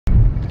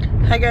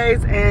Hi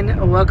guys,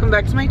 and welcome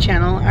back to my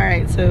channel.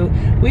 Alright, so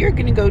we are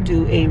gonna go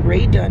do a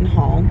Rae Dunn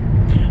haul.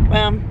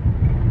 Well,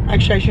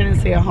 actually I shouldn't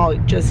say a haul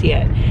just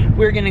yet.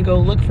 We're gonna go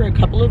look for a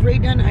couple of Rae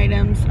Dunn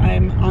items.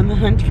 I'm on the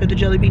hunt for the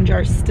jelly bean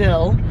jar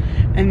still,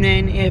 and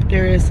then if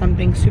there is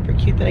something super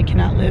cute that I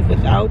cannot live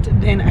without,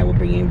 then I will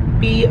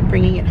be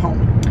bringing it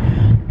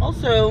home.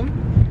 Also,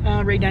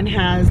 Rae Dunn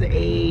has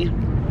a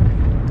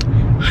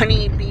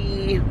honey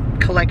bee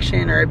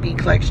collection or a bee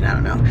collection, I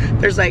don't know.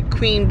 There's like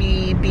queen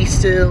bee, bee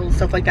still,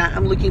 stuff like that.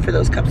 I'm looking for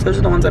those cups. Those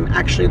are the ones I'm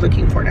actually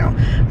looking for now.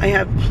 I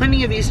have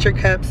plenty of Easter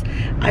cups.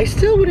 I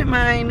still wouldn't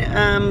mind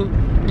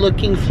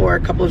looking for a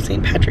couple of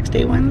St. Patrick's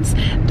Day ones.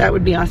 That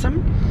would be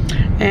awesome.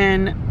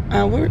 And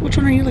which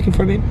one are you looking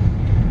for, babe?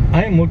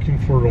 I am looking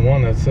for the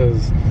one that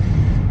says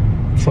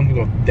something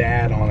with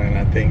dad on it,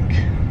 I think.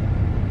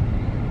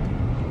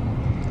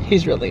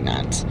 He's really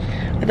not.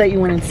 I thought you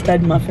wanted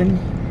stud muffin.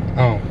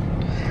 Oh.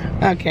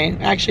 Okay,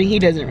 actually he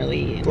doesn't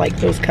really like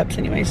those cups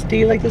anyways. Do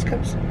you like those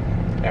cups?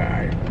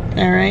 Alright.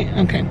 Alright,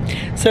 okay.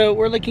 So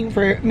we're looking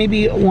for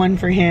maybe one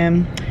for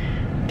him,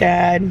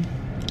 dad,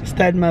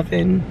 stud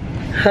muffin,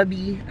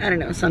 hubby, I don't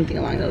know, something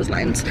along those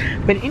lines.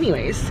 But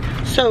anyways,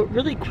 so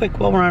really quick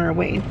while we're on our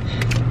way,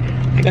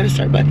 I got a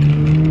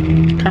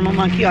Starbucks caramel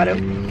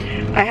macchiato.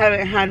 I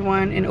haven't had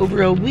one in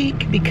over a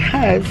week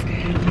because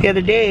the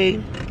other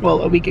day,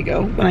 well, a week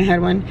ago when I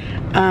had one,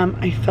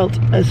 I felt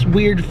this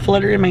weird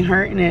flutter in my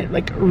heart and it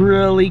like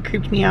really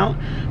creeped me out.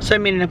 So I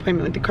made an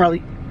appointment with the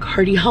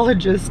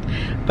cardiologist,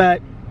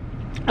 but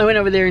I went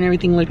over there and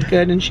everything looked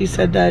good, and she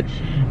said that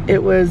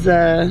it was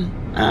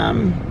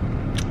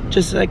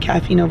just a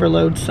caffeine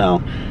overload.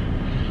 So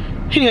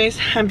anyways,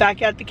 I'm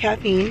back at the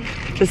caffeine,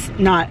 just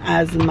not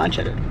as much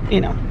at it,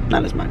 you know,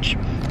 not as much.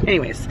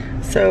 Anyways,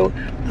 so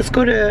let's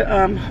go to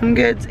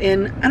HomeGoods,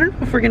 and I don't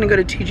know if we're gonna go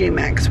to TJ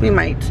Maxx. We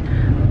might.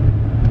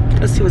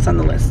 Let's see what's on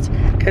the list,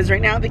 because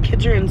right now the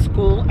kids are in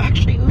school.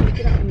 Actually, ooh, we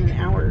get out in an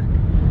hour.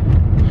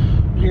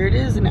 Here it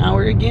is, an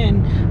hour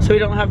again. So we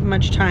don't have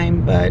much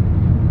time, but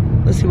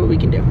let's see what we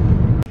can do.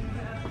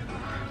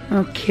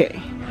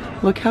 Okay,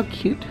 look how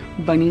cute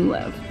Bunny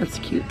Love. That's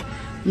cute.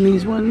 And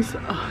these ones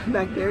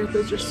back there,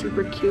 those are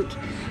super cute.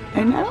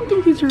 And I don't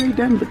think these are Rae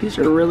Dunn, but these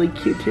are really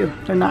cute too.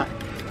 They're not.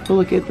 But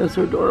look at those,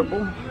 are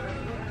adorable.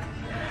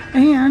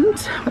 And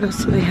what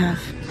else do they have?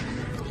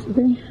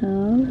 They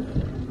have,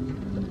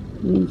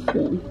 let me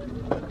see.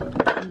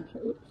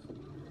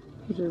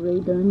 These are Rae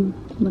Dunn.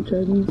 I'm gonna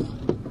try these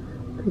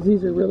because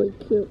these are really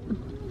cute.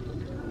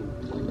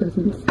 It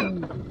doesn't say.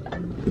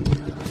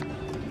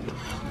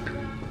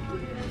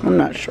 I'm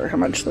not sure how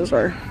much those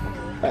are,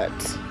 but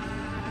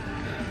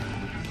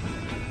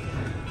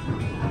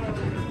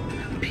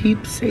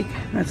Peepsake,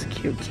 that's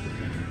cute.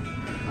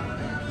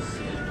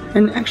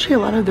 And actually a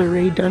lot of the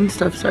Rae Dunn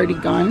stuff's already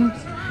gone.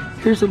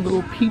 Here's a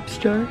little Peeps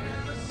jar.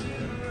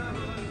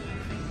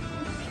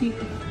 Peep.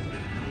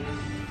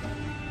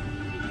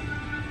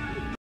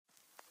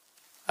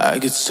 I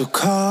get so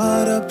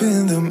caught up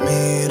in the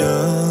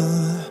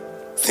middle,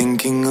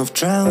 thinking of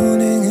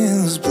drowning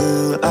in those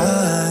blue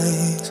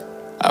eyes.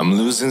 I'm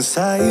losing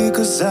sight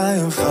 'cause I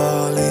am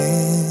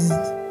falling.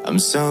 I'm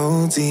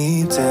so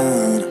deep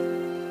down,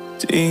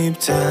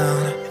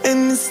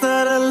 and it's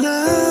not a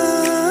lie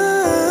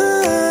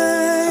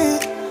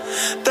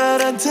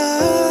that I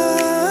die.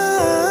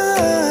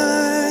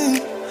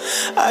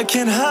 I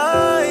can't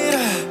hide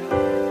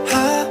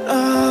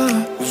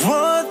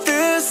what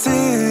this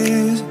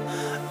is.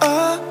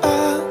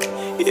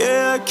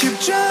 Yeah, I keep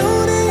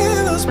drowning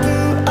in those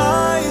blue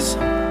eyes,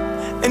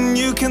 and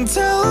you can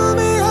tell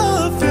me all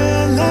of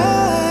your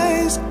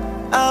lies.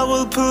 I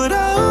will put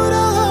out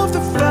all of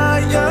the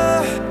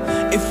fire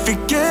if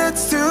it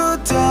gets too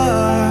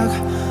dark.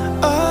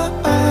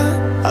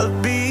 I'll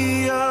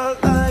be your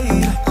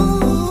light.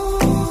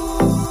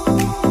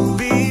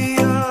 Be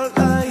your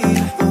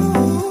light.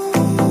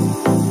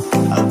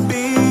 I'll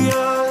be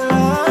your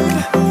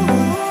light.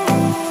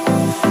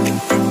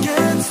 If it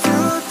gets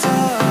too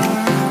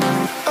dark,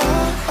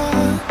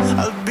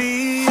 I'll be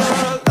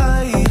your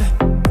light.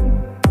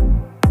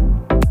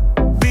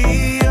 Be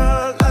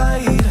your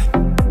light.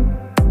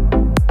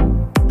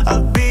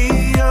 I'll be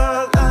your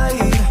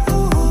light.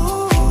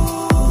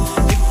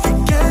 If it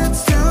gets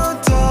too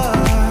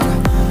dark,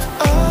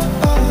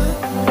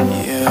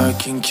 yeah, I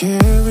can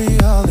carry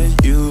all that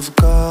you've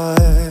got.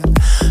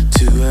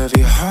 Two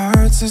heavy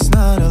hearts is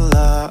not a lot.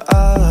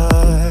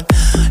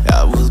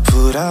 I will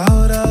put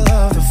out all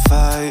of the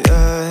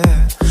fire.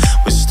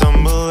 We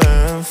stumble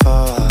and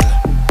fall,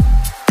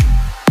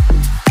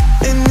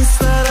 and it's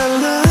not a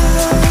lie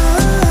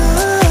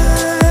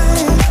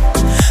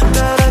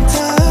that I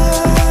die.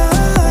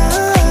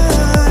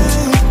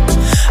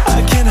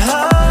 I can't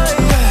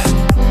hide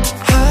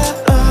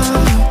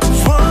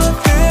what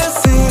this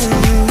is.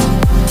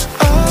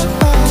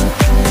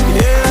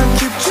 Yeah, I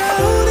keep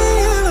drowning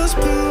in those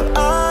blue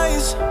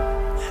eyes,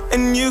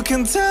 and you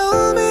can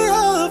tell me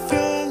all of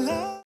your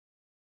lies.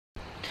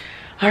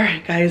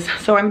 Alright guys,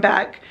 so I'm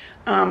back.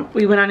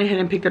 we went on ahead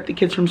and picked up the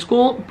kids from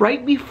school.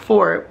 Right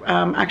before,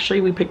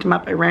 actually we picked them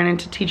up, I ran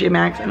into TJ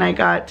Maxx and I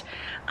got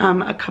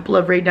a couple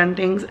of Rae Dunn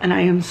things, and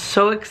I am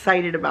so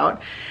excited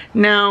about.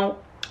 Now,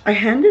 I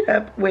ended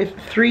up with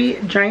 3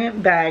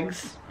 giant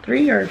bags,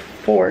 3 or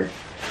 4,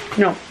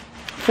 no,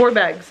 4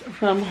 bags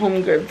from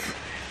HomeGoods,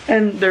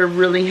 and they're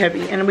really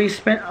heavy, and we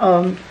spent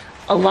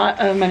a lot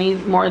of money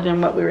more than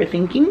what we were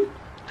thinking.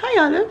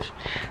 Hi, Olive.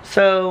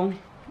 So,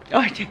 oh,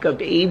 I took a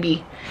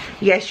baby.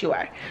 Yes, you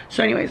are.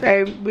 So anyways,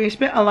 we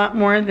spent a lot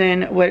more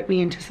than what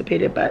we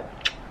anticipated,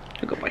 but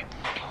a good boy.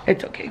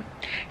 It's okay.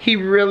 He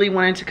really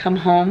wanted to come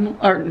home,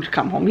 or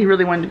come home. He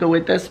really wanted to go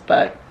with us,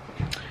 but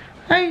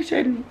I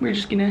said we're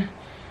just gonna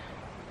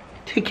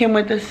take him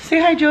with us. Say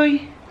hi,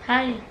 Joey.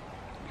 Hi.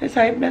 Yes,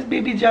 hi, best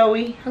baby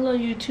Joey. Hello,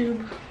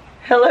 YouTube.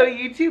 Hello,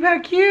 YouTube. How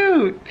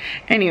cute.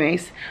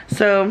 Anyways,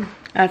 so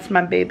that's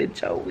my baby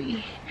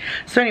Joey.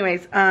 So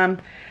anyways,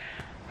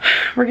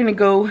 we're gonna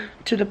go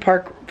to the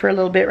park for a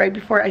little bit right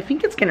before. I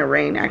think it's gonna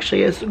rain.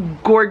 Actually, it's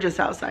gorgeous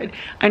outside.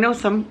 I know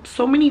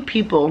so many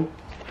people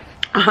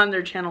on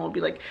their channel will be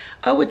like,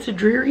 oh, it's a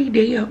dreary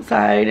day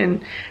outside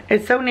and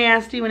it's so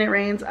nasty when it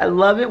rains. I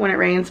love it when it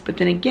rains, but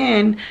then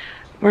again,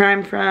 where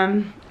I'm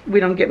from, we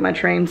don't get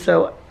much rain,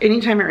 so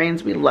anytime it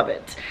rains, we love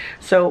it.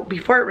 So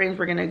before it rains,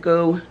 we're gonna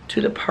go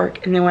to the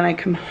park, and then when I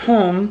come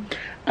home,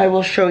 I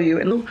will show you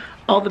and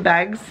all the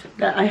bags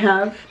that I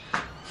have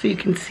so you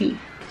can see.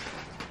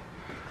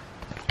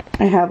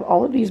 I have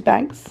all of these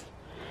bags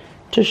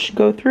to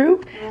go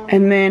through,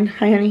 and then,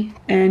 hi honey,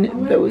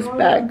 and those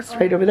bags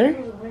right over there.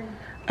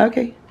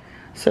 Okay,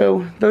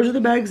 so those are the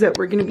bags that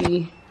I'm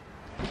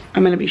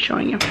gonna be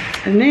showing you,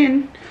 and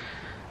then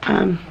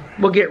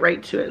we'll get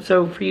right to it.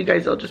 So for you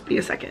guys, it'll just be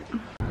a second.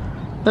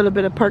 A little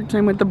bit of park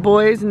time with the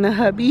boys and the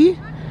hubby,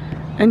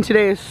 and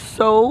today is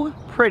so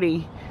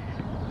pretty.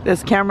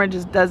 This camera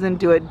just doesn't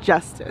do it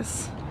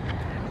justice.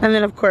 And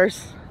then of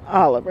course,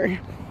 Oliver.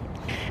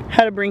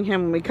 How to bring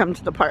him when we come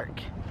to the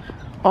park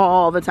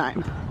all the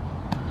time.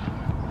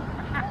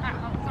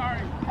 I'm sorry.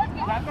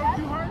 Did that go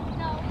too hard?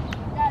 No.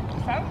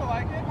 It sounded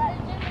like it.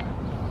 Yeah.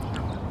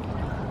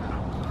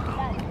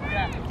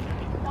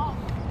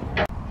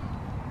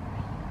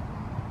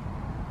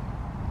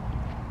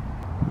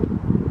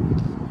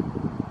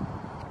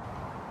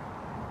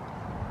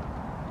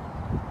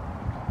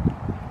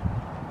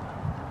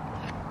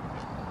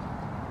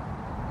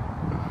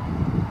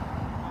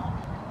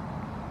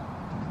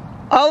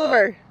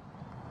 Oliver.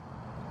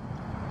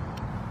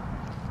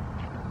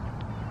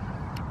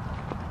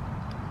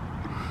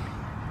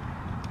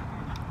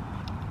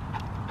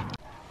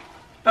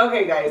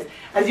 Okay guys,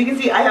 as you can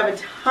see, I have a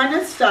ton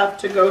of stuff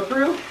to go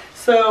through,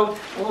 so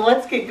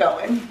let's get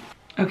going.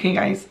 Okay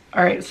guys,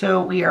 all right,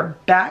 so we are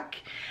back,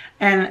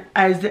 and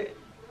as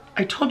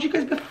I told you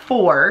guys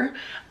before,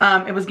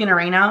 it was gonna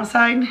rain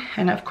outside,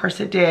 and of course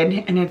it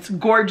did, and it's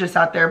gorgeous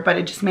out there, but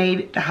it just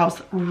made the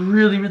house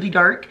really, really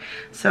dark.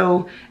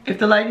 So if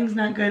the lighting's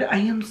not good, I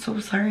am so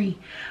sorry.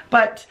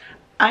 But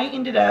I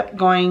ended up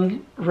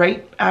going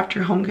right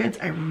after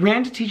HomeGoods. I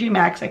ran to TJ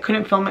Maxx. I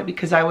couldn't film it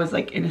because I was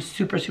like in a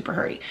super, super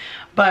hurry.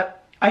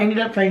 But I ended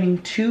up finding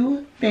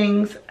 2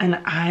 things, and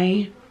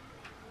I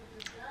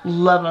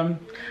love them.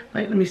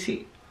 Like, let me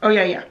see. Oh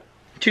yeah.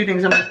 2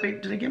 things. I'm like,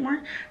 wait, did I get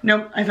more?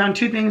 Nope, I found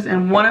 2 things,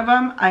 and one of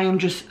them I am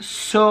just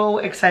so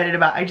excited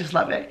about. I just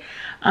love it.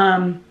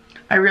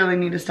 I really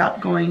need to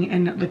stop going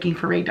and looking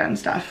for Rae Dunn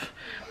stuff.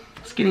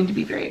 It's getting to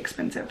be very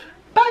expensive.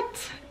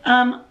 But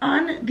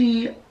on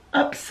the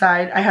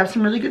upside, I have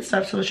some really good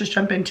stuff, so let's just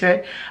jump into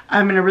it.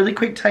 I'm gonna really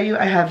quick tell you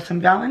I have some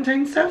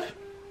Valentine stuff.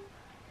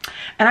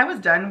 And I was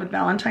done with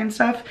Valentine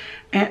stuff.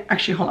 And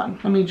actually, hold on,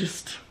 let me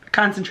just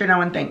concentrate on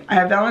one thing. I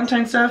have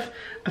Valentine stuff,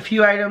 a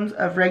few items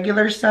of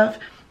regular stuff,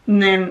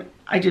 and then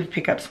I did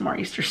pick up some more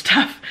Easter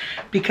stuff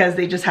because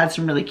they just had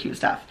some really cute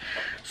stuff.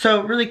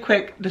 So really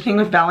quick, the thing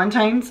with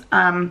Valentine's,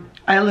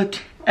 I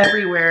looked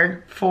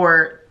everywhere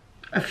for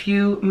a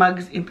few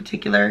mugs in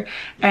particular,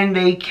 and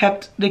they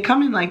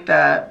come in like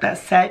that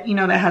set, you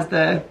know, that has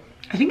the,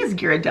 I think it's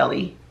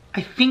Ghirardelli.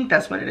 I think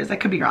that's what it is. I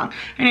could be wrong.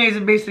 Anyways,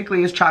 it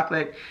basically is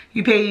chocolate.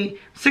 You pay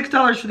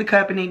 $6 for the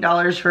cup and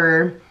 $8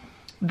 for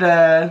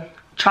the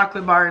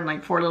chocolate bar and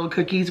like 4 little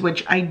cookies,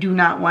 which I do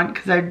not want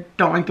because I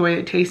don't like the way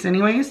it tastes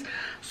anyways.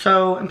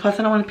 So, and plus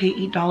I don't want to pay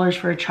 $8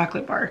 for a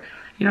chocolate bar.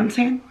 You know what I'm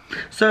saying?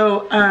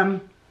 So,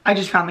 I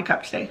just found the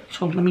cup today.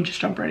 So let me just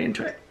jump right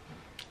into it.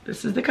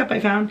 This is the cup I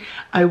found.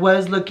 I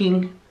was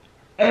looking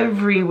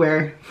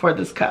everywhere for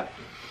this cup.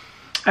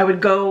 I would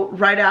go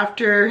right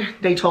after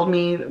they told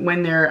me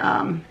when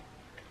their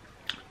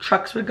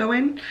trucks would go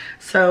in.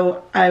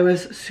 So I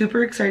was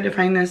super excited to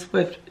find this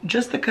with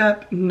just the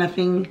cup,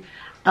 nothing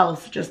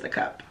else, just the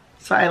cup.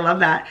 So I love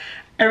that.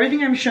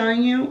 Everything I'm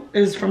showing you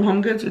is from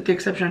HomeGoods with the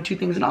exception of 2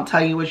 things, and I'll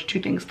tell you which 2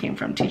 things came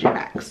from TJ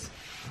Maxx.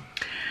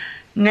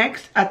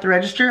 Next, at the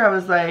register, I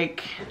was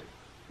like,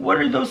 what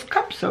are those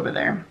cups over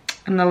there?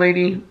 And the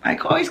lady, I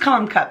always call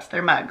them cups,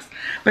 they're mugs.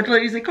 But the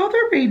lady's like, oh,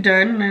 they're Rae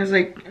Dunn. And I was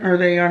like, are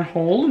they on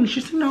hold? And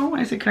she said, no.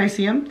 I said, can I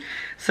see them?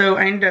 So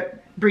I ended up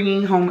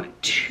bringing home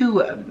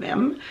 2 of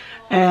them.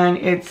 And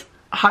it's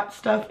Hot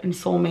Stuff and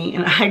Soulmate,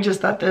 and I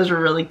just thought those were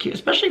really cute,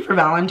 especially for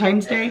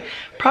Valentine's Day.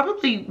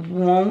 Probably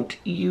won't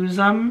use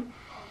them.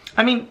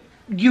 I mean,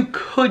 you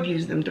could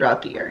use them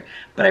throughout the year,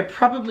 but I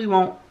probably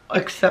won't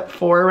except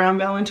for around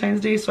Valentine's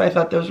Day, so I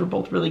thought those were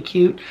both really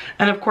cute.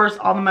 And of course,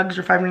 all the mugs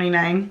are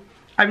 $5.99.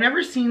 I've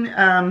never seen,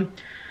 I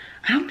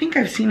don't think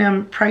I've seen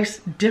them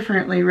priced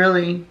differently,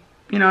 really.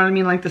 You know what I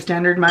mean, like the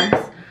standard mugs.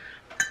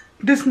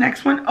 This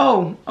next one,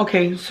 oh,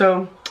 okay,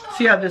 so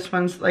see how this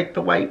one's like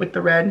the white with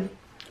the red?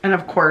 And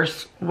of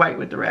course, white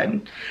with the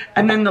red.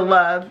 And then the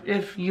Love,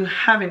 if you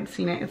haven't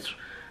seen it, it's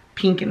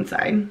pink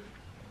inside.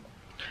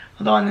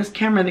 Although on this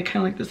camera, they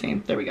kind of look the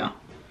same. There we go.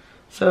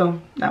 So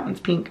that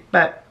one's pink.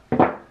 But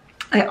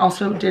I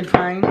also did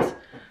find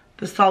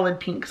the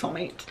solid pink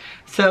Soulmate.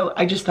 So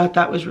I just thought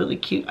that was really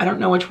cute. I don't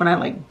know which one I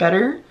like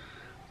better.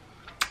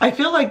 I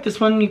feel like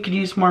this one you could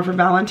use more for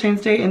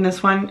Valentine's Day. And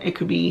this one, it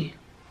could be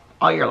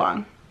all year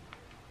long.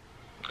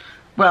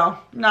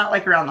 Well, not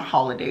like around the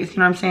holidays, you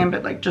know what I'm saying?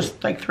 But like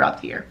just like throughout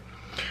the year.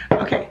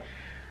 Okay.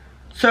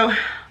 So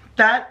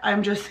that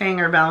I'm just saying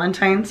are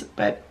Valentine's.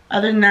 But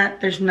other than that,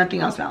 there's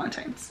nothing else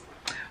Valentine's.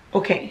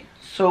 Okay.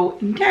 So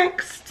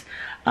next,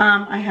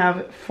 I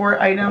have 4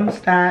 items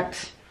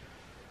that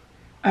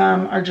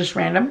are just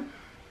random.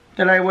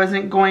 That I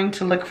wasn't going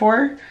to look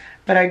for.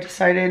 But I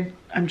decided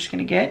I'm just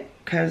going to get.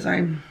 Because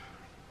I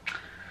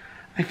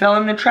fell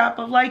in the trap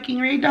of liking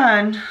Rae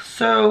Dunn.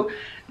 So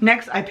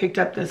next, I picked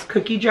up this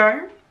cookie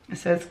jar. It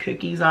says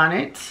cookies on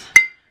it.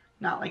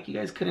 Not like you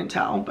guys couldn't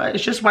tell, but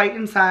it's just white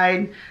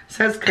inside. It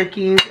says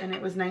cookies, and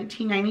it was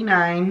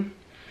 $19.99.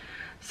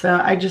 So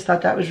I just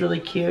thought that was really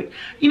cute.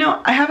 You know,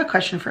 I have a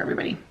question for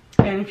everybody.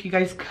 And if you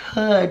guys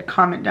could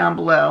comment down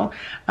below,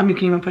 you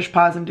can even push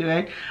pause and do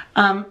it.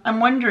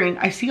 I'm wondering,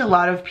 I see a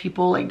lot of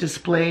people like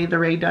display the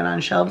Rae Dunn on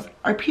shelves.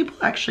 Are people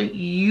actually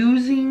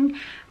using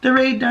the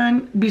Rae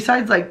Dunn,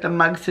 besides like the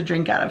mugs to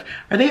drink out of?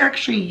 Are they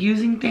actually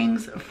using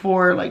things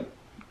for like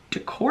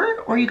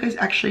decor? Or are you guys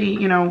actually,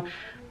 you know,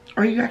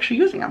 are you actually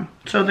using them?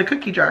 So the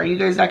cookie jar, are you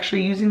guys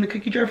actually using the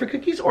cookie jar for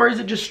cookies? Or is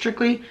it just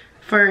strictly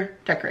for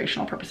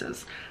decorational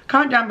purposes?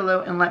 Comment down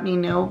below and let me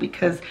know,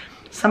 because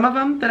some of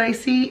them that I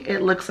see,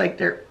 it looks like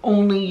they're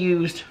only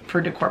used for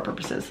decor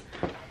purposes.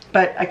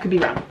 But I could be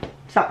wrong.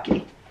 Stop,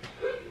 kitty.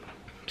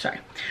 Sorry.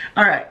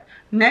 All right.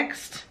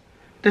 Next,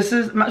 this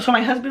is, so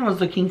my husband was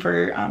looking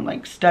for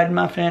like stud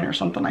muffin or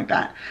something like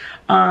that.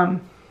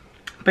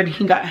 But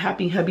he got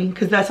Happy Hubby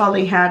because that's all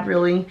they had,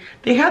 really.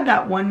 They had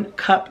that one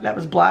cup that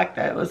was black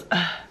that was,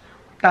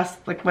 that's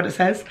like what it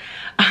says.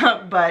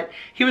 But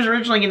he was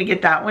originally going to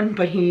get that one,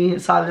 but he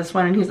saw this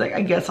one and he's like,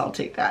 I guess I'll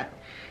take that.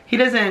 He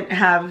doesn't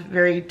have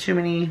too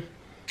many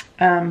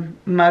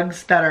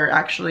mugs that are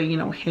actually, you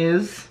know,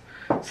 his.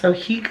 So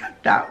he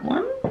got that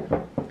one.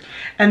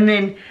 And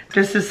then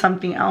this is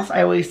something else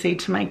I always say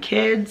to my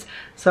kids.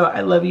 So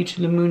I love you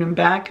to the moon and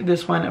back.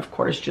 This one, of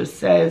course, just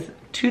says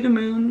to the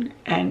moon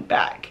and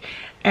back.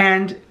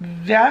 And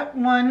that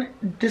one,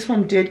 this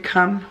one did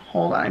come,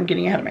 hold on, I'm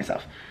getting ahead of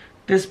myself.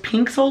 This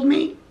pink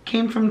Soulmate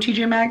came from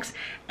TJ Maxx,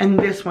 and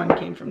this one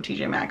came from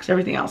TJ Maxx.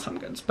 Everything else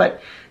HomeGoods.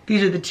 But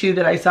these are the 2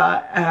 that I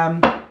saw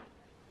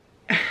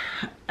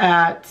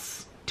at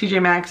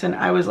TJ Maxx, and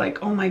I was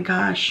like, oh my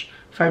gosh,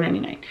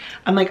 $5.99.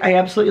 I'm like, I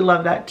absolutely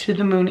love that, to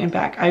the moon and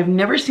back. I've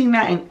never seen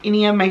that in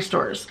any of my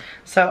stores,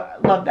 so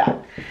I love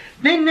that.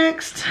 Then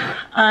next,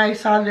 I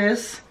saw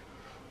this,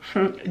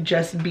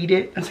 just beat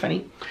it, that's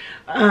funny.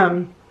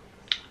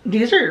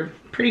 These are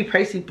pretty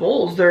pricey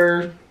bowls.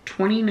 They're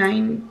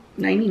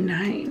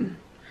 $29.99.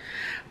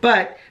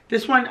 But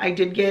this one I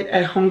did get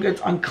at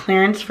HomeGoods on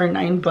clearance for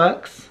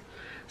 $9.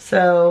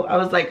 So I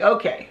was like,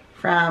 okay,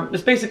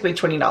 it's basically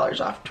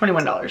 $20 off,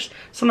 $21.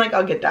 So I'm like,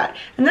 I'll get that.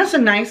 And that's a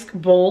nice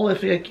bowl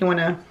if like, you want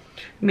to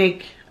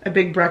make a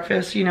big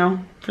breakfast, you know,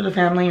 for the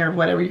family or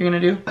whatever you're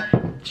going to do.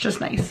 It's just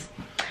nice.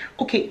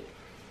 Okay.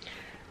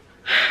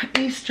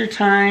 Easter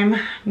time.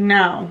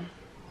 Now,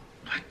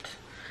 what?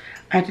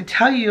 I have to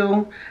tell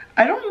you,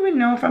 I don't even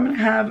know if I'm going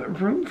to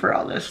have room for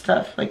all this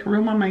stuff, like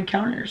room on my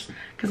counters,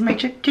 because my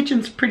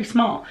kitchen's pretty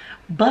small.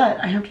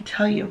 But I have to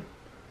tell you,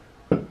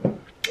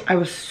 I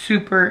was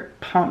super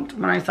pumped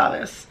when I saw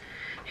this.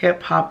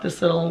 Hip Hop,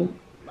 this little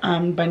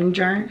bunny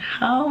jar.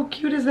 How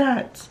cute is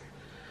that?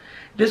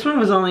 This one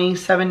was only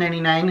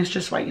 $7.99. It's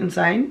just white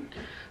inside.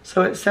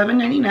 So it's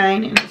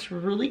 $7.99 and it's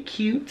really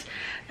cute.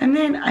 And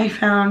then I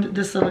found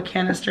this little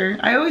canister.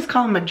 I always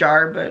call them a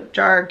jar, but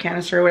jar,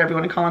 canister, whatever you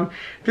want to call them.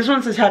 This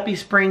one says Happy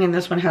Spring and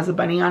this one has a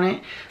bunny on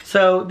it.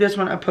 So this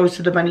one opposed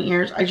to the bunny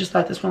ears. I just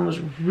thought this one was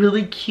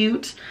really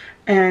cute.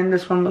 And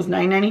this one was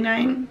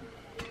 $9.99.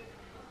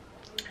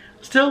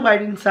 Still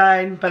white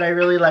inside, but I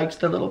really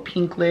liked the little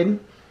pink lid.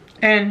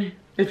 And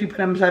if you put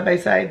them side by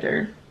side,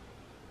 they're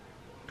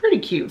pretty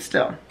cute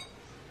still.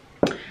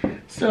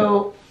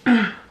 So,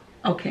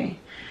 okay.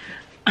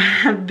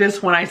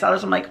 This one, I saw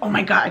this, I'm like, oh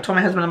my god. I told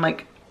my husband, I'm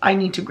like, I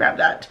need to grab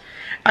that.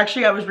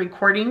 Actually, I was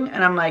recording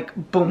and I'm like,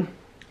 boom,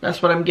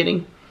 that's what I'm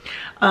getting.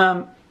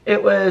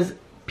 It was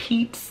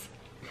Peeps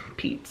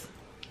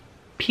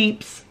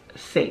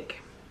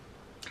Sake.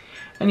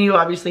 And you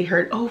obviously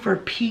heard, oh, for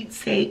Pete's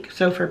sake.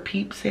 So for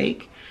Pete's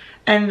sake.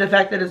 And the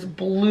fact that it's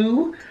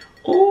blue,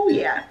 oh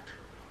yeah.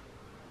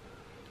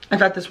 I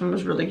thought this one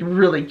was really,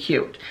 really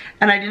cute.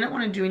 And I didn't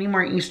want to do any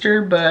more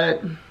Easter,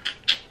 but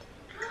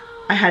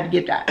I had to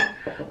get that.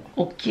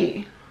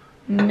 Okay.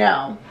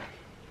 Now,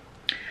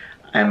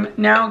 I'm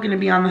now going to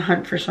be on the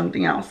hunt for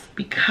something else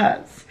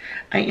because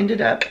I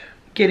ended up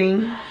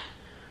getting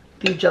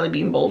these jelly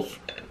bean bowls.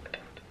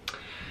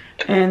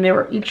 And they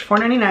were each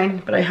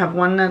 $4.99, but I have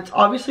one that's,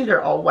 obviously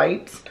they're all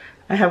whites.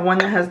 I have one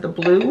that has the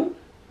blue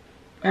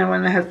and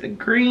one that has the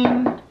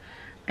green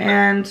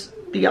and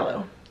the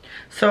yellow.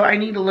 So I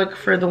need to look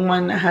for the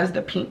one that has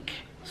the pink.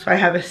 So I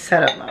have a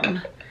set of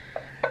them.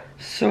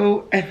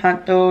 So I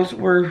thought those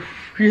were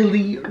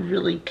really,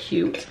 really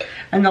cute.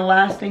 And the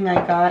last thing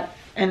I got,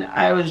 and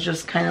I was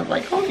just kind of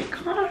like, oh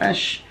my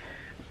gosh,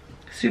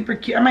 super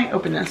cute. I might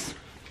open this.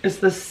 It's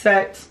the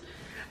set.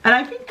 And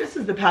I think this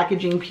is the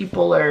packaging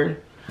people are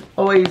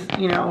always,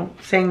 you know,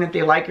 saying that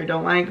they like or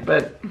don't like,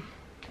 but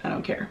I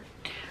don't care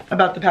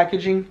about the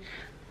packaging.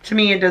 To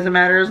me, it doesn't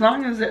matter as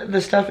long as the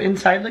stuff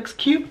inside looks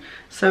cute.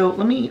 So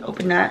let me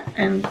open that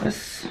and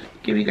let's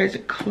give you guys a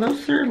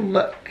closer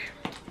look.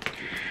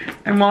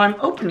 And while I'm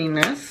opening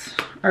this,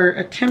 or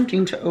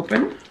attempting to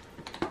open,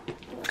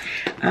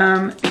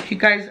 if you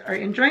guys are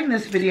enjoying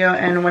this video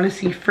and want to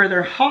see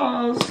further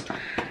hauls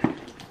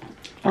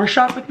or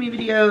shop with me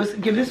videos,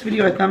 give this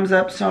video a thumbs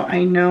up so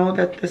I know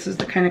that this is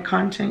the kind of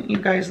content you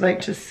guys like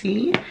to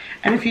see.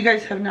 And if you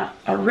guys have not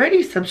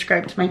already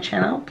subscribed to my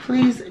channel,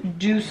 please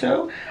do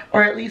so,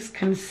 or at least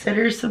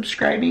consider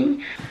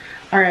subscribing.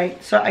 All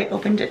right, so I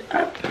opened it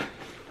up.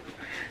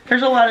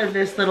 There's a lot of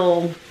this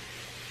little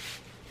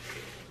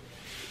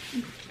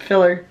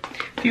filler.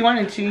 If you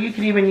wanted to, you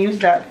could even use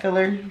that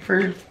filler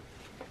for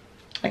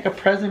like a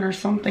present or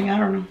something, I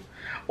don't know.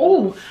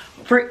 Oh,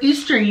 for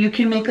Easter, you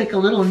can make like a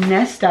little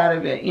nest out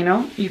of it, you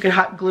know? You could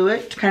hot glue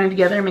it kind of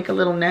together and make a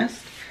little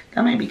nest.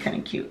 That might be kind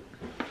of cute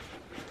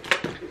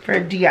for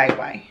a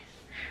DIY.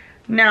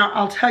 Now,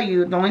 I'll tell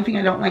you, the only thing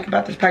I don't like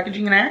about this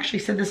packaging, and I actually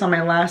said this on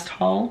my last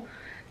haul,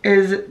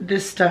 is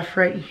this stuff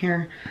right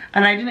here.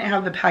 And I didn't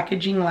have the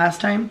packaging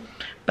last time,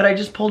 but I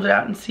just pulled it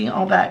out and see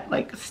all that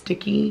like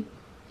sticky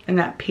and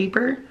that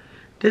paper.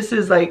 This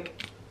is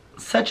like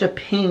such a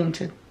pain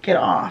to get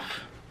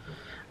off.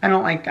 I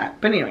don't like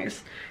that. But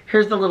anyways,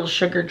 here's the little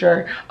sugar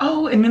jar.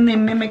 Oh, and then they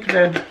mimic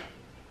the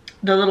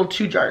little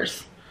 2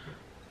 jars.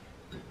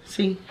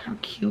 See how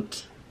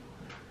cute?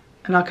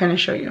 And I'll kind of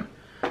show you.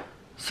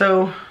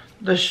 So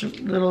the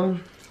little,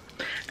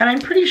 and I'm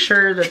pretty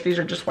sure that these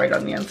are just white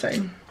on the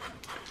inside.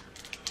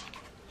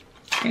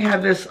 They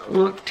have this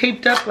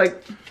taped up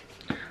like,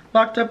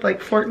 locked up like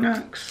Fort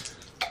Knox.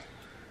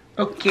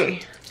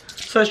 Okay.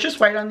 So it's just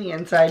white on the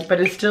inside, but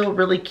it's still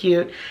really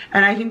cute.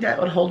 And I think that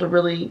would hold a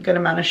really good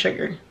amount of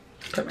sugar.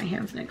 Put my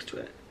hands next to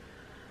it.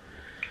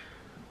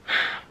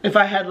 If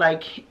I had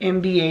like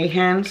NBA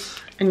hands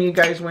and you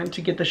guys went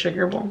to get the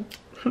sugar bowl.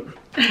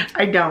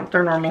 I don't,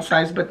 they're normal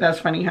size, but that's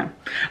funny, huh?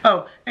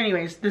 Oh,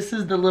 anyways, this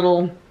is the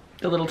little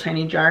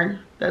tiny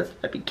jar.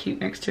 That'd be cute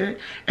next to it.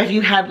 If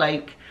you had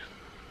like,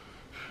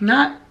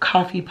 not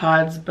coffee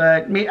pods,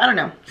 but maybe, I don't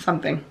know,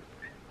 something.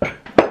 I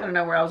don't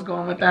know where I was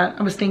going with that.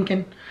 I was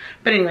thinking.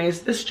 But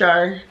anyways, this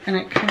jar, and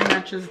it kind of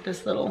matches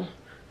this little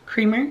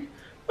creamer,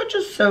 which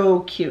is so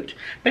cute.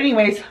 But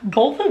anyways,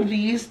 both of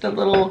these, the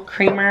little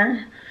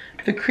creamer,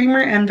 the creamer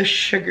and the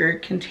sugar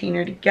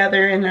container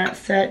together in that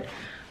set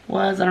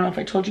was, I don't know if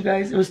I told you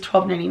guys, it was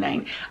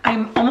 $12.99.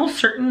 I'm almost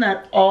certain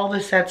that all the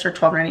sets are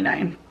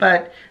 $12.99,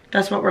 but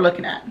that's what we're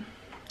looking at.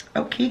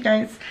 Okay,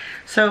 guys.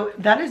 So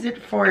that is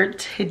it for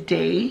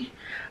today.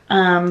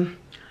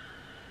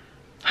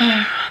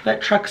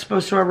 That truck's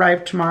supposed to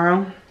arrive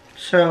tomorrow,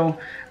 so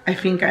I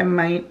think I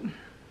might,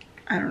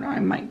 I don't know, I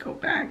might go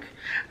back.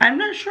 I'm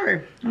not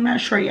sure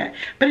yet.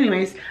 But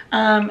anyways,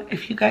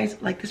 if you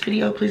guys like this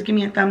video, please give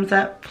me a thumbs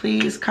up.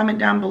 Please comment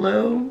down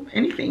below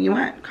anything you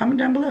want, comment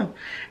down below,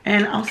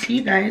 and I'll see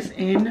you guys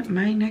in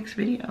my next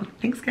video.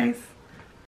 Thanks, guys.